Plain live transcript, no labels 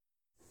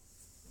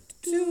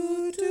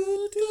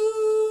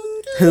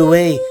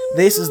Hooey,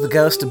 this is the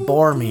Ghost of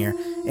Boromir,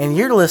 and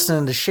you're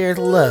listening to Share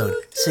the Load,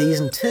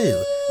 Season 2,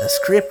 a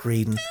script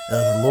reading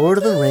of the Lord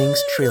of the Rings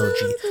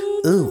trilogy.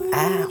 Ooh,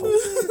 ow.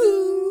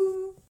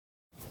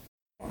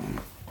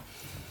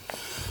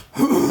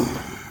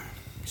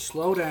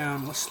 Slow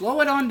down. Let's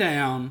slow it on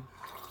down.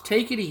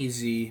 Take it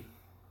easy.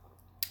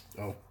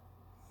 Oh.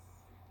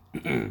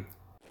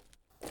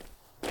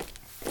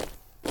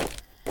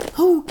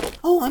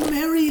 I'm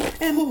Mary,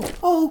 and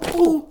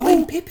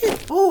I'm Pippin.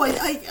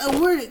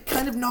 We're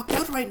kind of knocked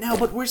out right now,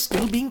 but we're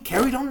still being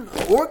carried on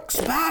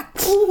orcs'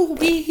 backs.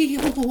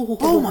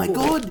 Oh my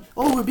God!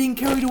 Oh, we're being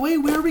carried away.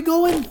 Where are we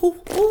going?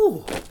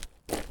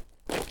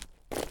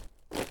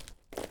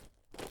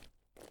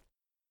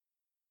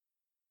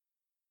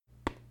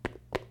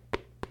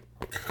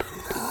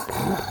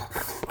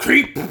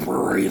 Keep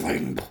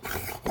breathing.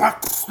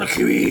 That's the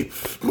key.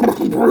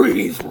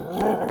 Breathe.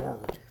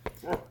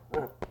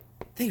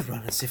 They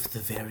run as if the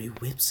very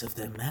whips of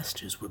their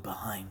masters were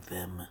behind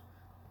them.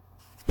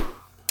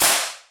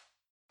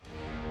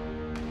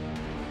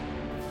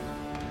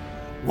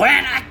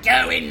 We're not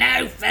going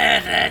no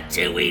further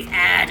till we've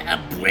had a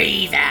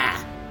breather.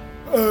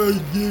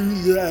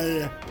 You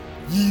there.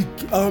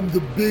 I'm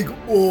the big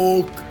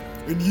orc,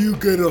 and you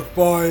get a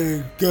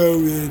fire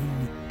going.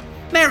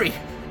 Mary!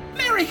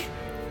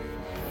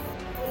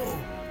 Oh,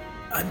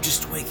 I'm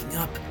just waking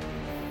up.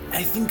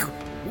 I think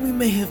we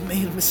may have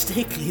made a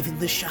mistake leaving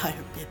the Shire,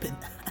 Pippin.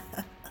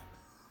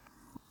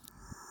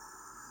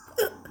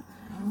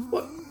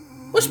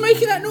 What's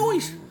making that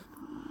noise?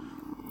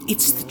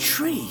 It's the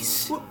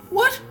trees.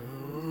 What?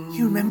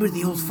 You remember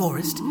the old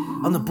forest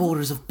on the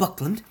borders of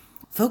Buckland?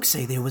 Folks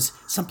say there was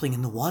something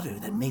in the water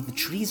that made the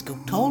trees go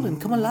tall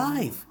and come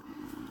alive.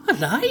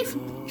 Alive?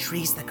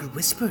 Trees that could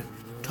whisper,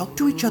 talk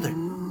to each other.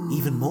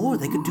 Even more,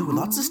 they could do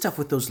lots of stuff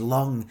with those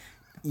long...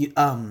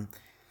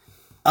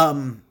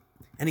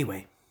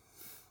 Anyway.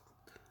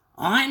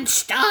 I'm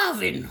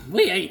starving.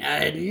 We ain't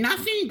heard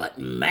nothing but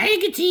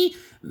maggoty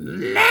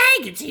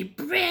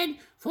bread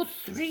for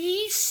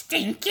 3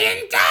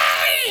 stinking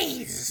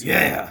days.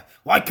 Yeah,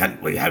 why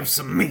can't we have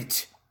some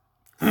meat?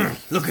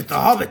 Look at the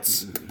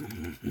hobbits.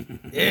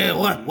 Yeah,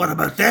 what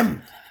about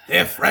them?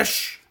 They're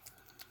fresh.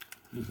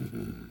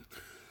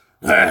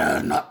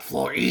 They're not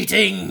for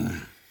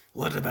eating.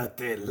 What about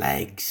their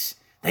legs?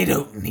 They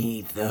don't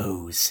need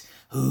those.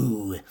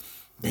 Ooh,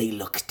 they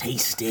look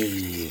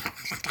tasty.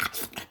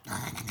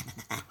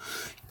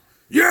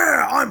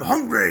 Yeah, I'm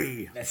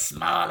hungry. The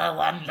smaller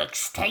one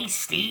looks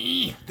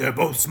tasty. They're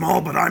both small,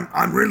 but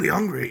I'm really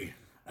hungry.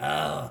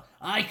 Oh,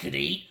 I could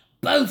eat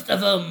both of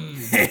them.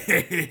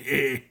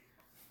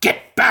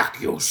 Get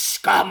back, you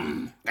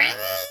scum.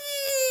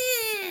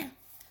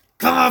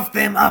 Carve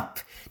them up.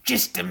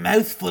 Just a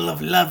mouthful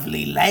of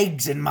lovely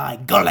legs in my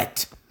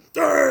gullet.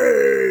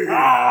 Hey!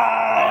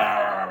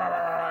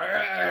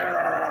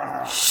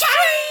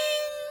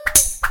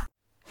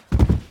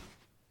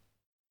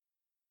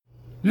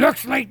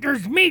 Looks like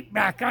there's meat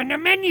back on the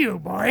menu,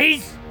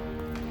 boys.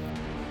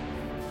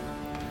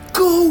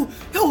 Go!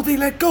 Oh, they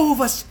let go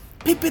of us.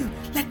 Pippin,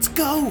 let's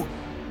go.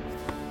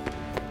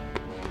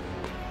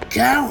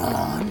 Go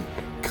on,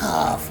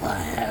 call for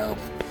help.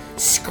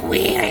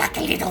 Squeal like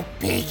a little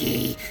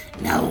piggy.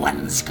 No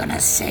one's gonna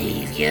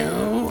save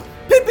you.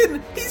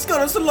 Pippin, he's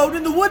got us alone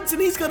in the woods,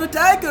 and he's got a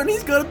dagger, and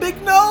he's got a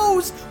big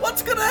nose.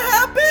 What's gonna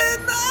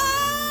happen? Oh!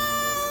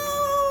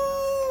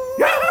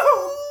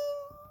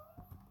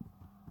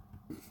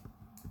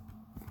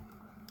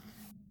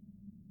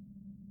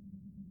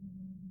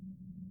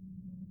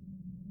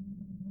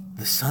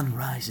 The sun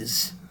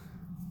rises.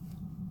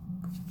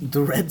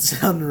 The red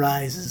sun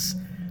rises.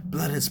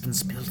 Blood has been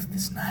spilled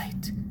this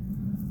night.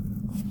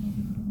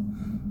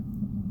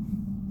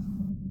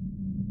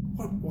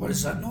 What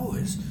is that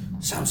noise?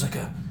 Sounds like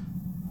a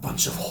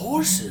bunch of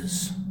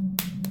horses.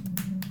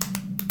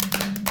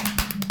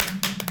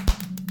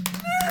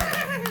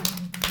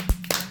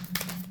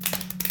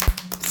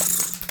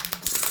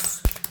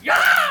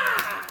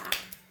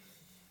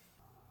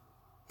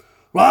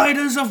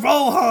 Riders of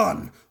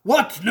Rohan,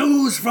 what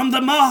news from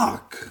the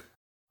Mark?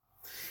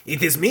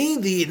 It is me,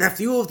 the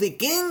nephew of the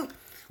king.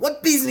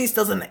 What business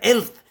does an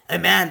elf, a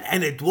man,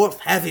 and a dwarf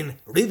have in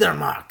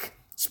Riddermark?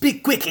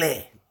 Speak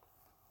quickly.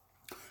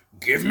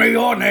 Give me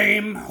your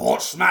name,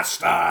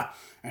 Horsemaster,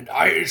 and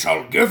I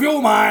shall give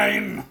you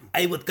mine.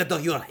 I would cut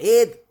off your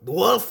head,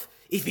 dwarf,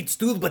 if it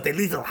stood but a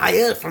little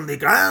higher from the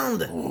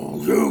ground.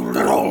 Oh, you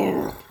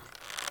little...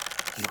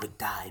 You would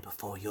die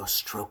before your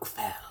stroke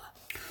fell.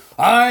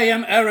 I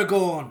am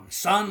Aragorn,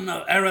 son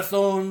of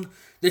Arathorn.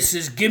 This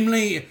is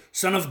Gimli,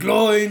 son of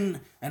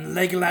Gloin, and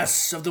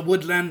Legolas of the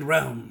Woodland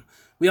Realm.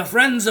 We are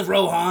friends of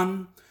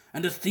Rohan,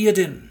 and of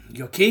Theoden,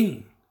 your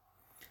king.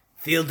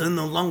 Theoden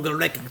no longer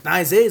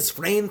recognizes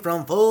friend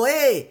from foe,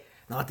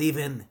 not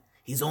even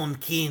his own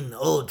kin.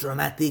 Oh,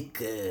 dramatic.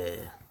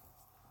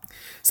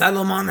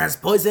 Saruman has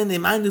poisoned the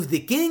mind of the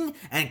king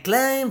and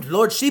claimed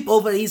lordship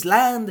over his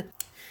land.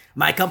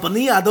 My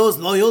company are those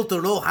loyal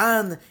to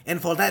Rohan, and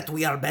for that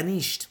we are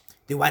banished.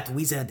 The White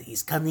Wizard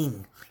is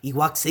coming. He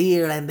walks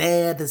here and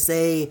there to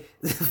say,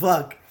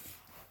 fuck.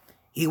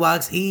 He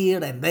walks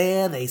here and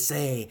there, they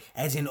say,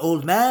 as an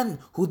old man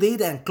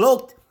hooded and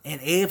cloaked,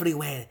 and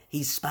everywhere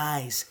he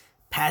spies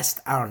past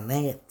our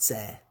nets.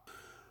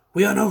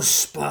 We are no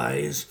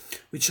spies.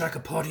 We track a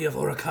party of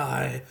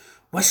Orokai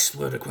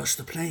westward across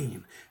the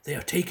plain. They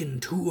are taking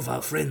 2 of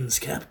our friends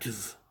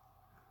captive.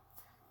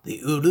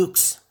 The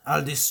Uruks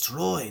are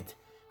destroyed.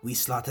 We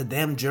slaughtered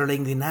them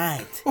during the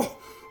night. Oh,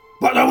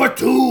 but there were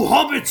 2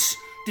 hobbits.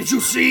 Did you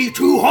see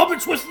 2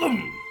 hobbits with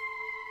them?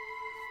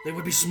 They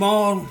would be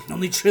small,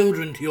 only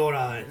children to your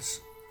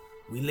eyes.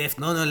 We left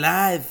none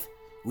alive.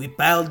 We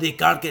piled the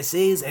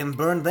carcasses and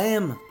burned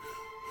them.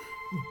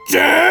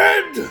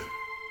 Dead?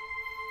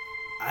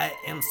 I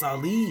am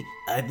sorry.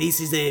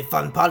 This is a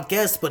fun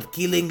podcast, but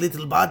killing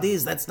little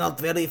bodies, that's not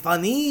very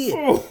funny.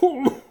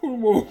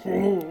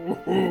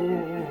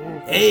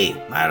 Hey,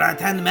 my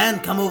right-hand man,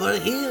 come over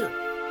here.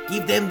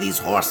 Give them these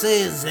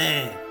horses.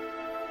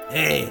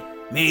 Hey,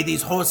 may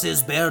these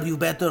horses bear you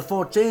better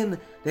fortune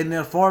than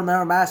their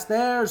former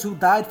masters who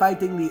died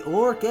fighting the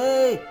orc,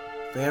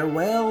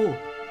 Farewell.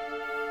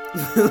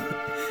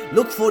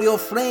 Look for your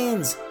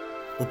friends,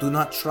 but do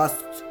not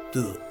trust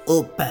the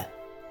Up.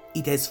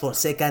 It has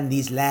forsaken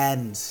these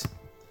lands.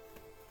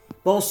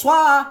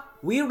 Bonsoir,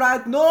 we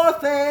ride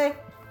north,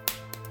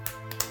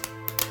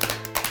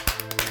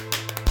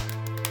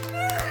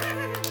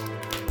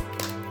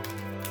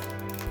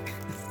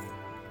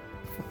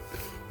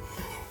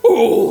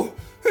 Oh,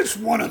 it's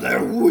one of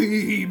their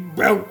wee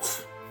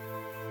belts.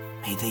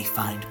 May they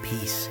find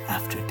peace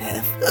after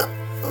death.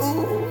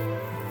 Oh,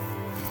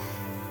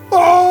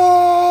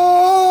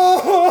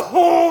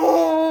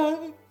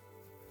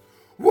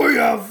 we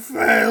have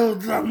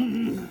failed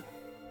them.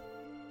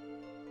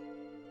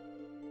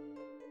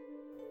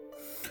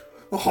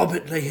 A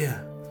hobbit lay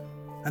here,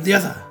 and the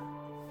other.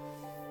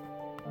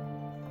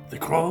 They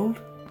crawled,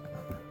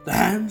 the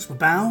hands were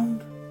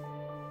bound,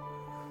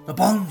 the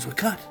bonds were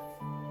cut.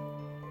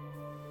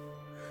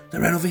 They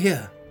ran over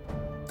here.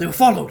 They were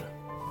followed.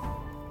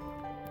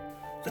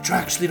 The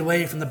tracks lead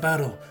away from the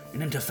battle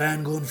and into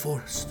Fangorn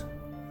Forest.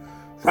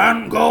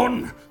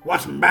 Fangorn,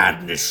 what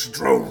madness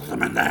drove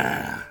them in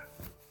there?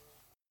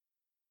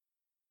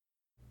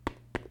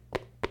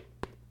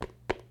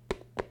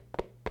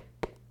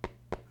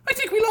 I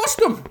think we lost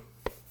them.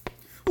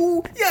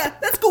 Ooh, yeah,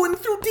 let's go in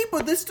through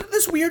deeper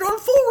this weird old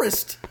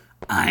forest.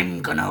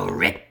 I'm gonna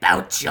rip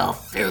out your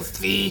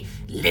filthy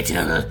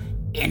little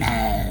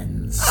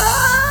innards.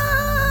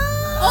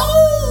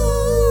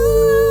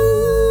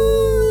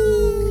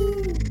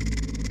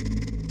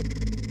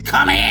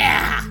 Come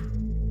here!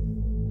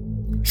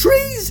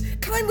 Trees!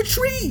 Climb a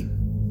tree!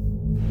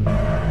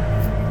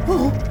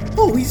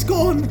 Oh, he's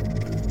gone.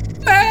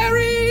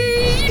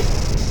 Mary!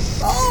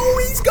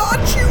 Oh, he's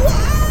got you!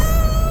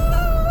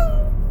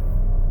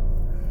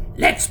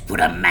 Let's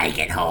put a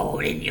maggot hole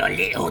in your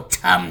little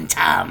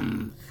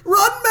tum-tum.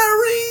 Run,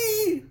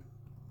 Mary!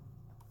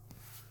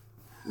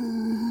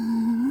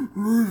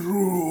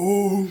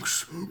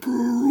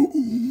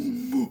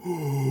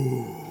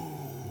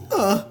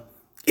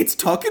 It's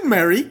talking,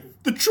 Mary.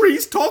 The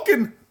tree's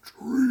talking.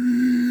 I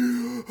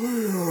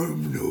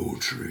am no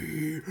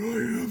tree. I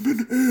am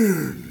an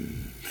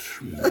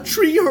ant. A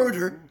tree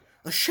herder.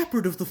 A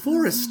shepherd of the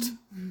forest.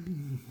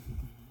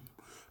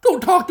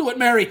 Don't talk to it,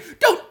 Mary.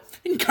 Don't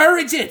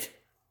encourage it.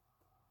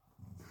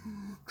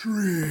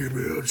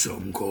 Treebeard,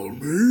 some call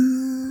me.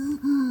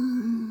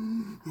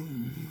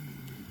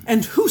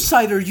 And whose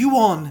side are you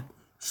on?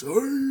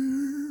 Side?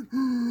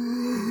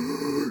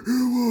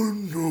 I'm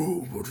on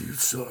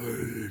nobody's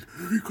side,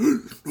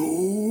 because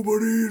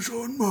nobody's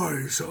on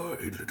my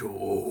side, little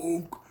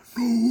oak.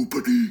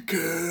 Nobody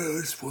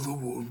cares for the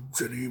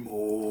woods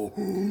anymore.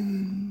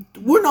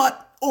 We're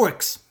not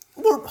orcs.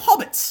 We're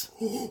hobbits.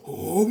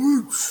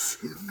 Hobbits?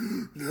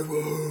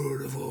 Never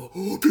heard of a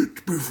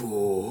hobbit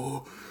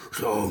before.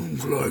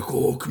 Sounds like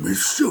orc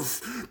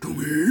mischief to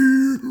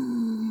me.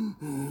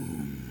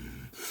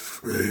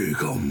 They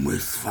come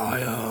with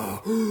fire.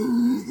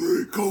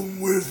 They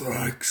come with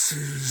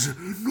axes,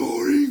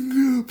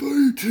 gnawing,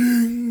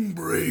 biting,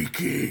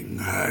 breaking,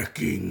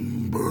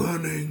 hacking,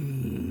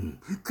 burning.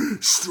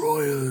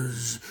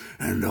 Destroyers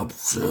and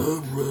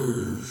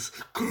observers.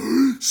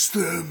 Curse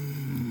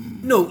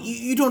them. No,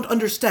 you don't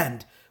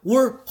understand.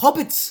 We're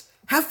hobbits,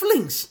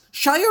 halflings,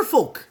 shire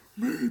folk.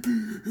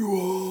 Maybe you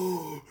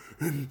are,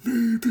 and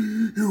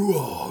maybe you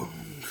aren't.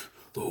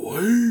 The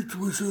White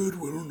Wizard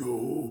will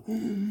know.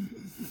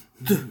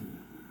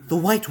 The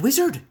White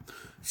Wizard?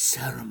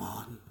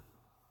 Saruman.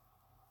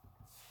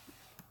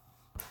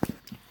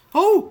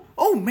 Oh,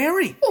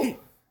 Mary. Hey,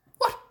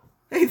 What?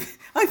 hey,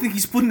 I think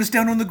he's putting us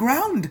down on the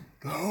ground.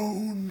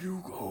 Down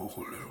you go,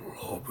 little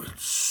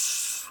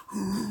hobbits.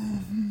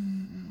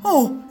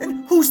 Oh,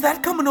 and who's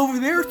that coming over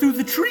there through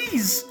the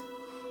trees?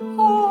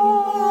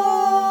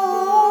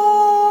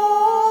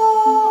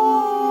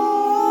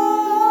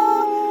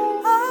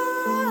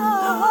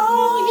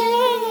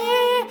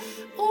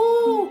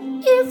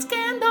 It's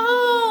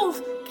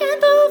Gandalf!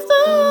 Gandalf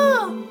the...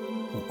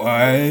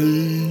 Why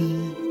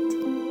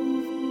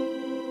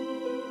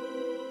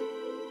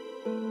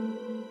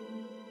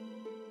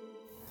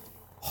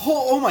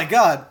Oh my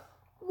god.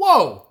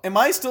 Whoa! Am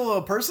I still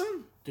a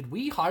person? Did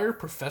we hire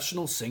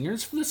professional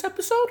singers for this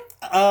episode?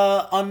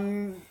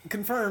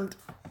 Unconfirmed.